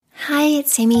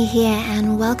it's Amy here,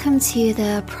 and welcome to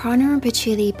the Prana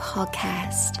Patchouli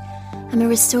podcast. I'm a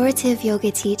restorative yoga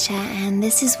teacher, and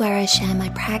this is where I share my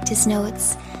practice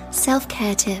notes,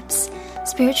 self-care tips,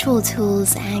 spiritual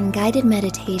tools, and guided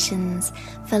meditations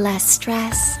for less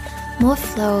stress, more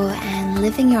flow, and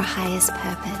living your highest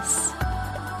purpose.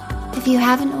 If you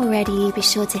haven't already, be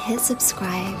sure to hit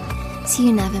subscribe so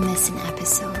you never miss an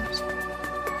episode.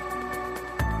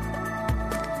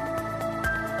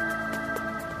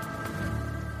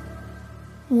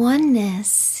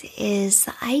 Oneness is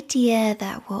the idea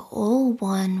that we're all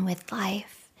one with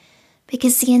life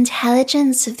because the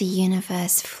intelligence of the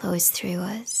universe flows through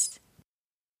us.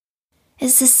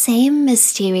 It's the same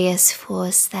mysterious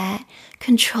force that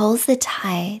controls the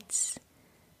tides,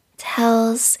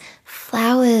 tells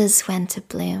flowers when to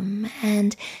bloom,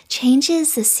 and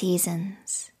changes the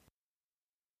seasons.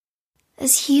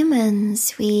 As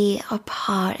humans, we are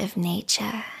part of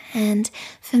nature. And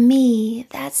for me,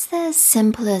 that's the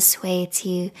simplest way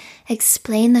to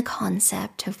explain the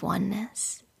concept of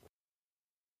oneness.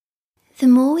 The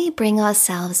more we bring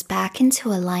ourselves back into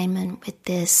alignment with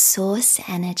this source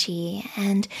energy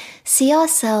and see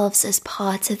ourselves as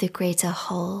part of the greater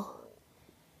whole,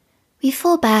 we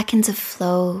fall back into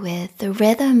flow with the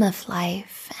rhythm of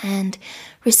life and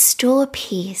restore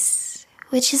peace,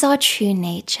 which is our true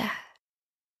nature.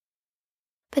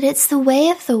 But it's the way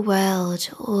of the world,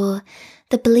 or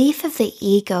the belief of the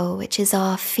ego, which is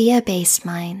our fear-based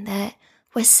mind, that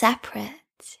we're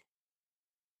separate.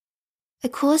 A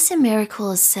Course in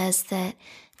Miracles says that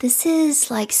this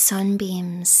is like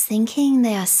sunbeams thinking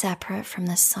they are separate from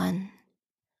the sun,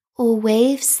 or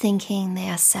waves thinking they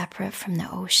are separate from the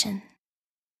ocean.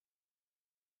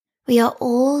 We are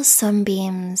all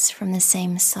sunbeams from the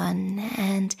same sun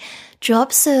and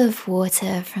drops of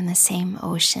water from the same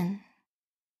ocean.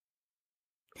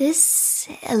 This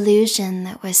illusion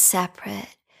that we're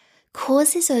separate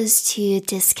causes us to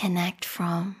disconnect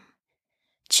from,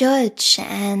 judge,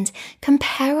 and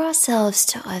compare ourselves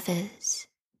to others.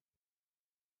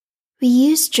 We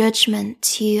use judgment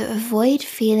to avoid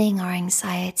feeling our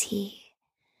anxiety,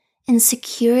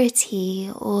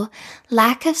 insecurity, or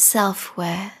lack of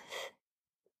self-worth.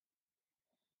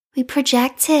 We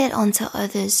project it onto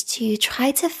others to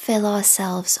try to fill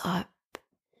ourselves up,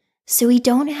 so we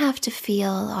don't have to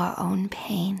feel our own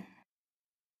pain.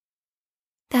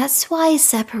 That's why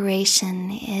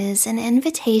separation is an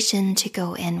invitation to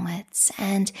go inwards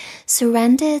and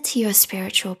surrender to your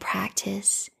spiritual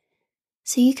practice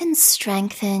so you can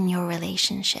strengthen your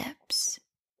relationships.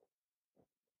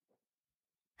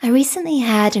 I recently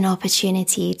had an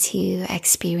opportunity to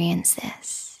experience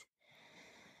this.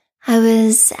 I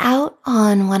was out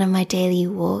on one of my daily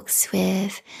walks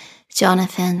with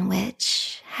Jonathan,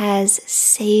 which has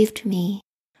saved me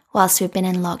whilst we've been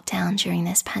in lockdown during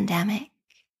this pandemic.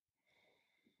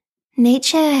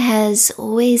 Nature has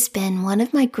always been one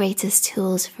of my greatest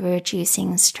tools for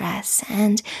reducing stress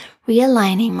and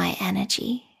realigning my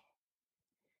energy.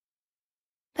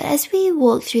 But as we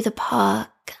walked through the park,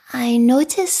 I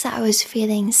noticed that I was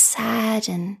feeling sad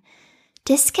and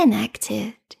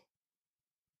disconnected.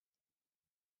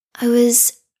 I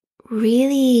was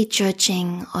really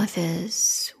judging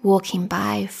others walking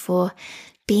by for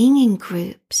being in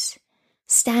groups,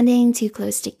 standing too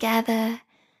close together,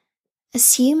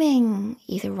 assuming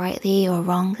either rightly or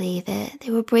wrongly that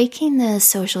they were breaking the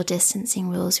social distancing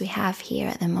rules we have here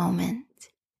at the moment.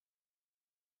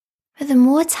 But the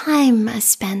more time I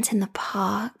spent in the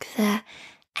park, the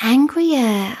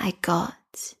angrier I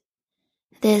got.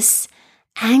 This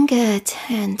anger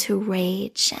turned to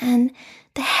rage, and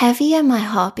the heavier my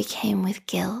heart became with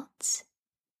guilt.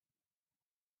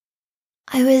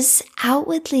 I was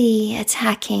outwardly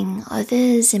attacking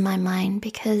others in my mind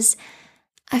because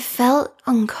I felt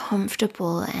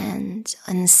uncomfortable and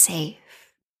unsafe.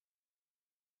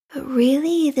 But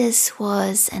really, this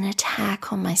was an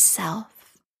attack on myself.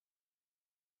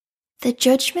 The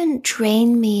judgment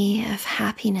drained me of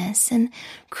happiness and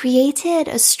created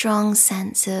a strong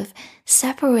sense of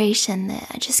separation that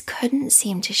I just couldn't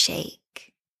seem to shake.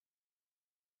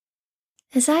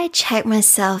 As I checked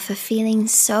myself for feeling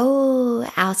so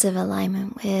out of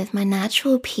alignment with my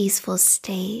natural peaceful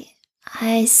state,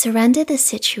 I surrendered the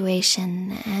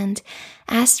situation and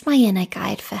asked my inner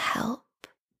guide for help.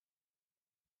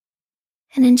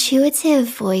 An intuitive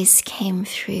voice came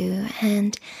through,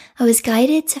 and I was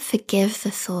guided to forgive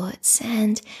the thoughts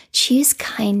and choose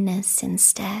kindness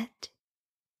instead.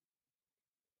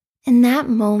 In that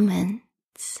moment,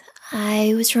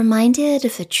 I was reminded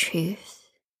of the truth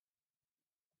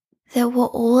that we're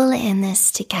all in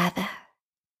this together.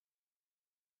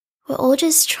 We're all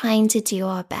just trying to do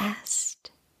our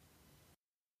best.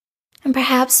 And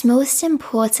perhaps most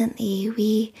importantly,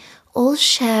 we all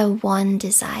share one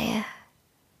desire,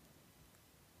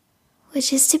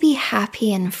 which is to be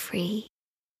happy and free.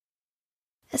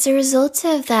 As a result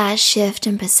of that shift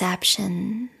in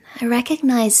perception, I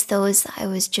recognized those that I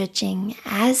was judging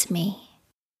as me.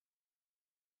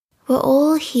 We're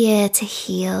all here to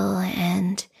heal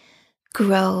and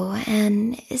grow,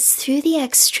 and it's through the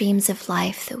extremes of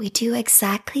life that we do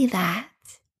exactly that.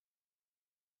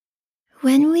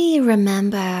 When we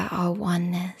remember our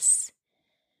oneness,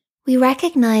 we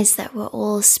recognize that we're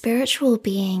all spiritual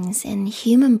beings in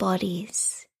human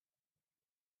bodies.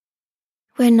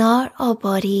 We're not our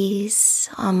bodies,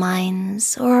 our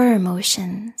minds, or our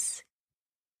emotions.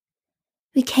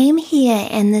 We came here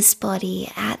in this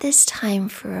body at this time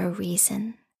for a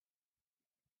reason.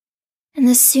 And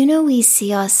the sooner we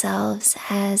see ourselves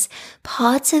as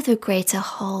parts of the greater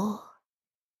whole,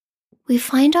 we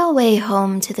find our way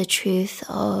home to the truth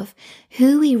of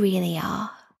who we really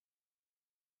are.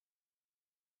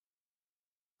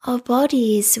 Our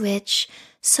bodies, which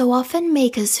so often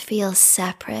make us feel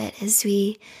separate as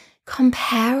we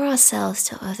compare ourselves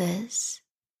to others,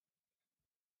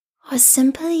 are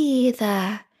simply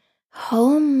the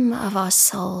home of our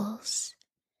souls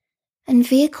and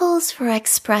vehicles for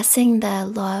expressing their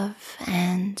love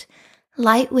and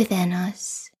light within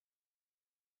us.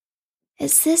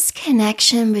 It's this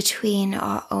connection between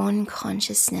our own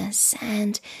consciousness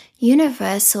and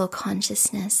universal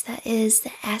consciousness that is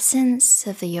the essence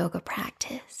of the yoga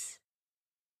practice.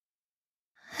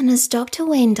 And as Dr.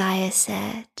 Wayne Dyer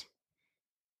said,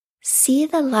 see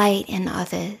the light in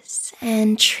others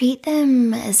and treat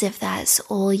them as if that's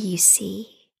all you see.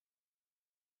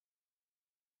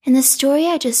 In the story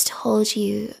I just told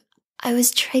you, I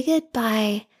was triggered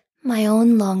by my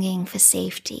own longing for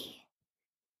safety.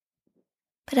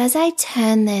 But as I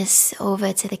turned this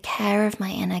over to the care of my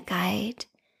inner guide,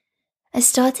 I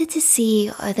started to see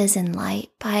others in light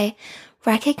by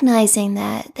recognizing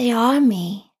that they are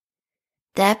me.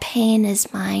 Their pain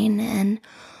is mine, and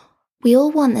we all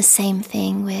want the same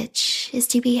thing, which is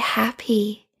to be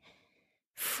happy,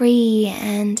 free,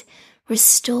 and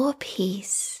restore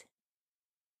peace.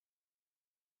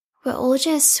 We're all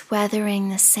just weathering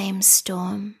the same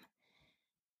storm,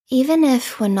 even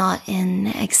if we're not in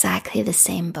exactly the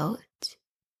same boat.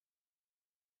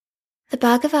 The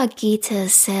Bhagavad Gita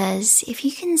says, if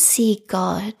you can see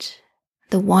God,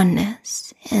 the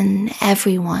oneness, in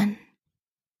everyone,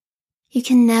 you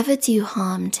can never do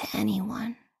harm to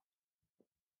anyone.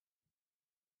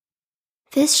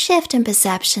 This shift in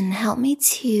perception helped me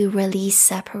to release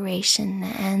separation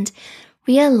and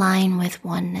realign with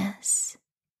oneness.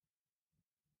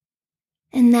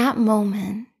 In that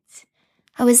moment,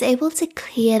 I was able to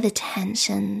clear the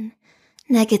tension,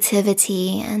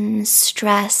 negativity, and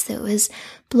stress that was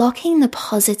blocking the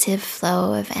positive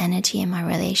flow of energy in my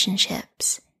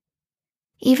relationships,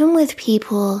 even with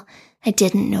people I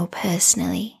didn't know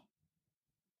personally,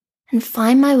 and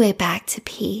find my way back to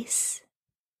peace.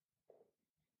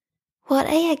 What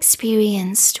I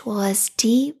experienced was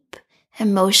deep,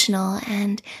 emotional,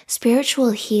 and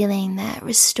spiritual healing that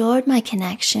restored my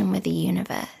connection with the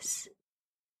universe.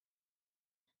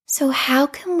 So how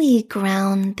can we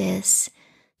ground this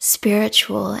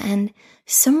spiritual and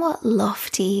somewhat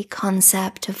lofty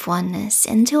concept of oneness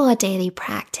into our daily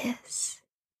practice?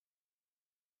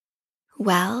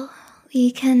 Well,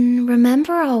 we can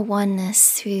remember our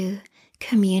oneness through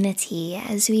community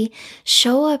as we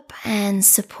show up and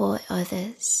support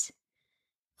others,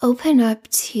 open up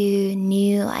to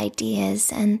new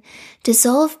ideas, and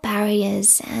dissolve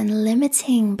barriers and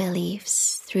limiting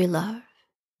beliefs through love.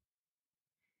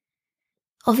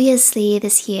 Obviously,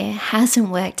 this year hasn't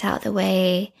worked out the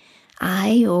way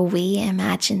I or we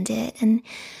imagined it, and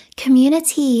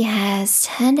community has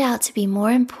turned out to be more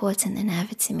important than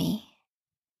ever to me.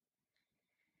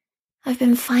 I've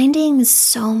been finding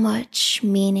so much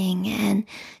meaning and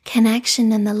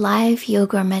connection in the live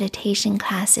yoga and meditation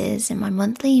classes in my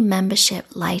monthly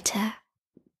membership, Lighter.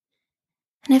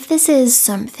 And if this is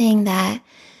something that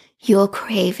you're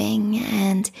craving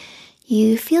and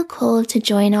you feel called to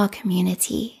join our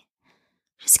community,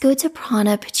 just go to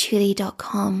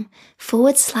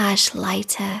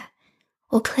pranapachuli.com/lighter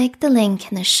or click the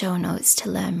link in the show notes to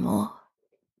learn more.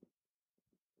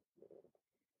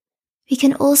 We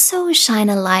can also shine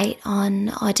a light on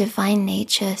our divine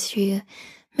nature through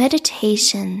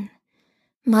meditation,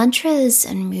 mantras,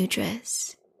 and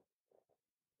mudras.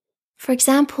 For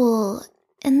example,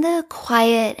 in the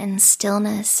quiet and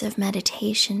stillness of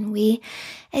meditation, we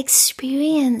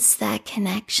experience that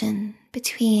connection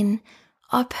between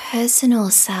our personal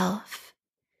self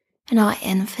and our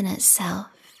infinite self.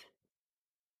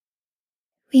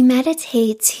 We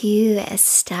meditate to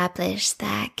establish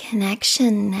that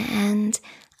connection and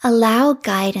allow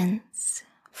guidance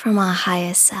from our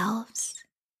higher selves.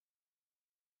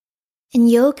 In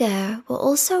yoga, we're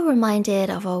also reminded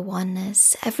of our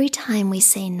oneness every time we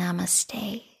say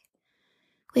Namaste,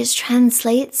 which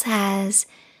translates as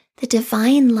the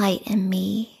divine light in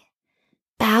me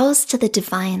bows to the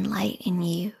divine light in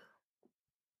you.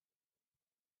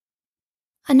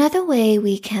 Another way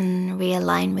we can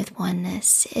realign with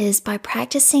oneness is by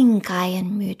practicing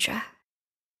Gyan Mudra.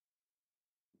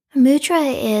 A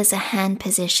mudra is a hand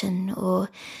position or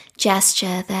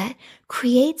gesture that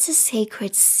creates a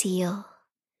sacred seal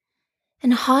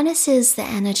and harnesses the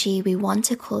energy we want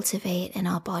to cultivate in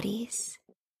our bodies.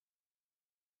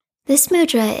 This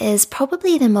mudra is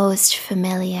probably the most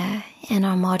familiar in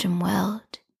our modern world.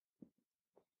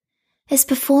 It's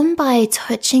performed by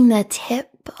touching the tip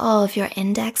of your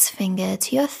index finger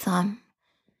to your thumb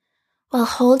while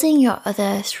holding your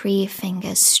other 3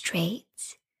 fingers straight.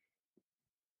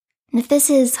 And if this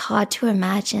is hard to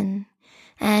imagine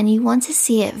and you want to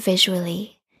see it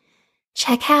visually,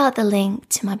 check out the link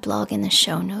to my blog in the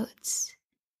show notes.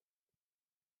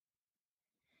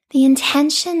 The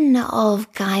intention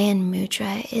of Gyan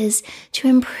Mudra is to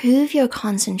improve your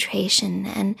concentration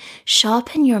and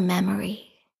sharpen your memory.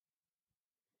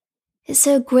 It's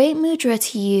a great mudra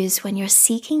to use when you're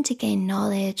seeking to gain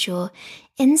knowledge or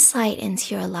insight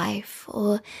into your life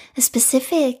or a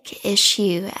specific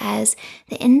issue, as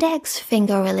the index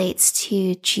finger relates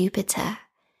to Jupiter,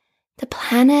 the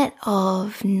planet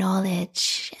of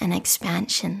knowledge and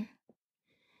expansion.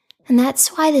 And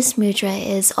that's why this mudra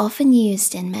is often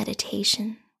used in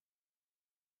meditation.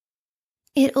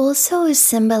 It also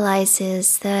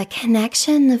symbolizes the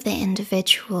connection of the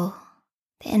individual,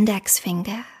 the index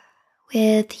finger,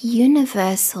 with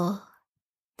universal,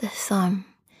 the thumb,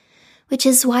 which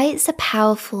is why it's a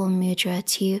powerful mudra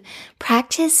to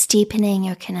practice deepening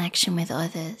your connection with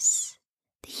others,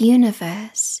 the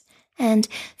universe, and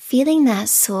feeling that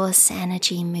source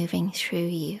energy moving through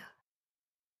you.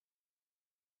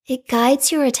 It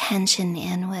guides your attention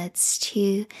inwards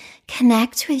to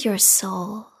connect with your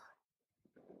soul,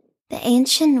 the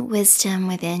ancient wisdom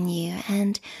within you,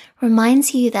 and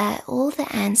reminds you that all the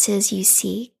answers you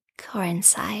seek are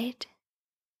inside.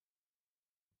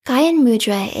 Gyan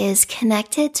Mudra is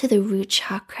connected to the root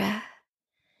chakra,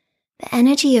 the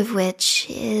energy of which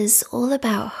is all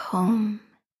about home,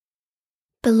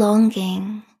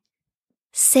 belonging,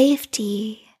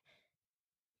 safety,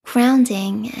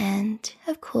 grounding, and,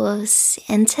 of course,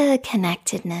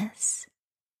 interconnectedness.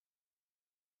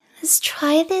 Let's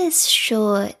try this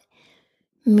short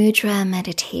mudra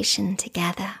meditation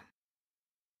together.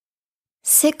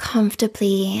 Sit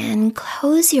comfortably and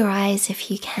close your eyes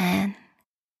if you can.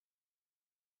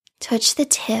 Touch the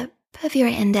tip of your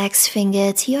index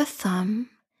finger to your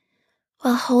thumb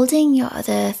while holding your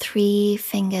other 3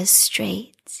 fingers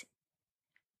straight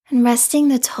and resting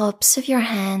the tops of your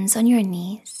hands on your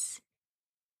knees.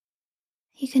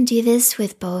 You can do this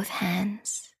with both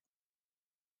hands.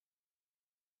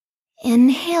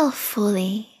 Inhale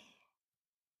fully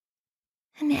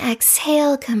and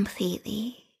exhale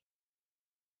completely.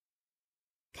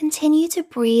 Continue to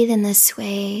breathe in this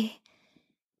way,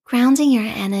 grounding your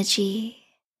energy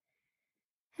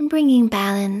and bringing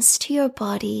balance to your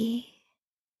body,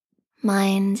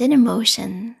 mind, and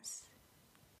emotions.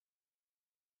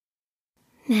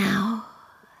 Now,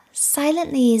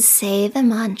 silently say the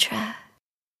mantra.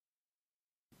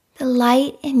 The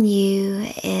light in you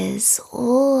is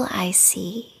all I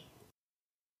see.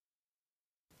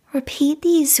 Repeat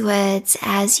these words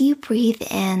as you breathe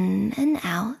in and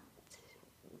out.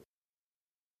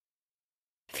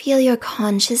 Feel your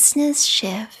consciousness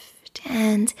shift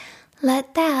and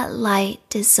let that light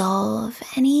dissolve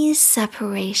any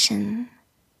separation,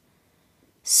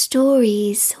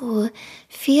 stories, or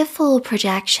fearful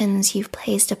projections you've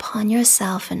placed upon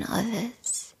yourself and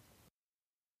others.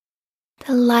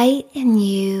 The light in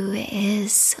you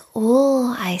is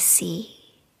all I see.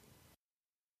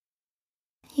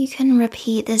 You can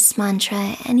repeat this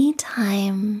mantra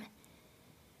anytime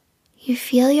you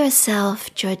feel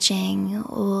yourself judging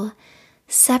or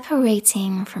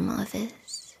separating from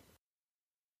others.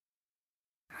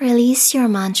 Release your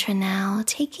mantra now,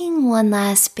 taking one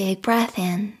last big breath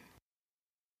in,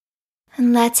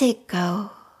 and let it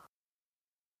go.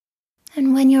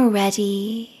 And when you're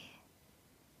ready,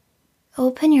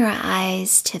 open your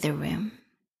eyes to the room.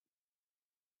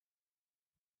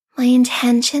 My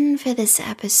intention for this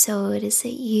episode is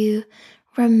that you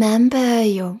remember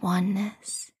your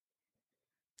oneness.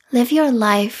 Live your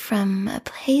life from a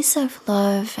place of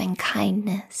love and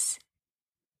kindness,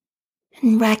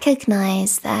 and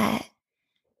recognize that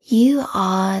you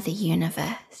are the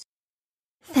universe.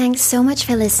 Thanks so much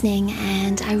for listening,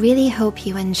 and I really hope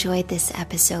you enjoyed this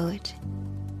episode.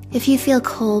 If you feel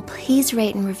called, please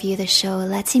rate and review the show,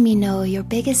 letting me know your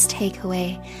biggest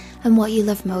takeaway and what you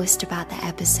love most about the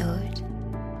episode.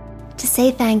 To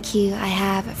say thank you, I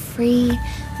have a free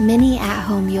mini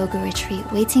at-home yoga retreat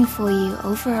waiting for you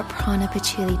over at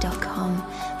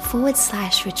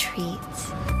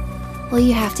pranapachuli.com/retreat. All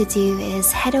you have to do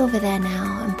is head over there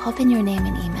now and pop in your name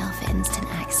and email for instant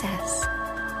access.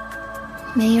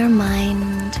 May your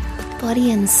mind,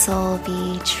 body and soul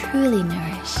be truly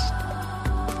nourished.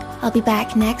 I'll be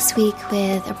back next week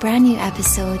with a brand new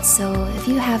episode, so if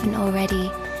you haven't already,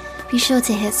 be sure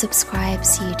to hit subscribe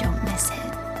so you don't miss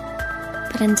it.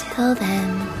 But until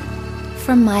then,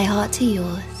 from my heart to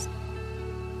yours,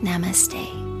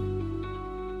 Namaste.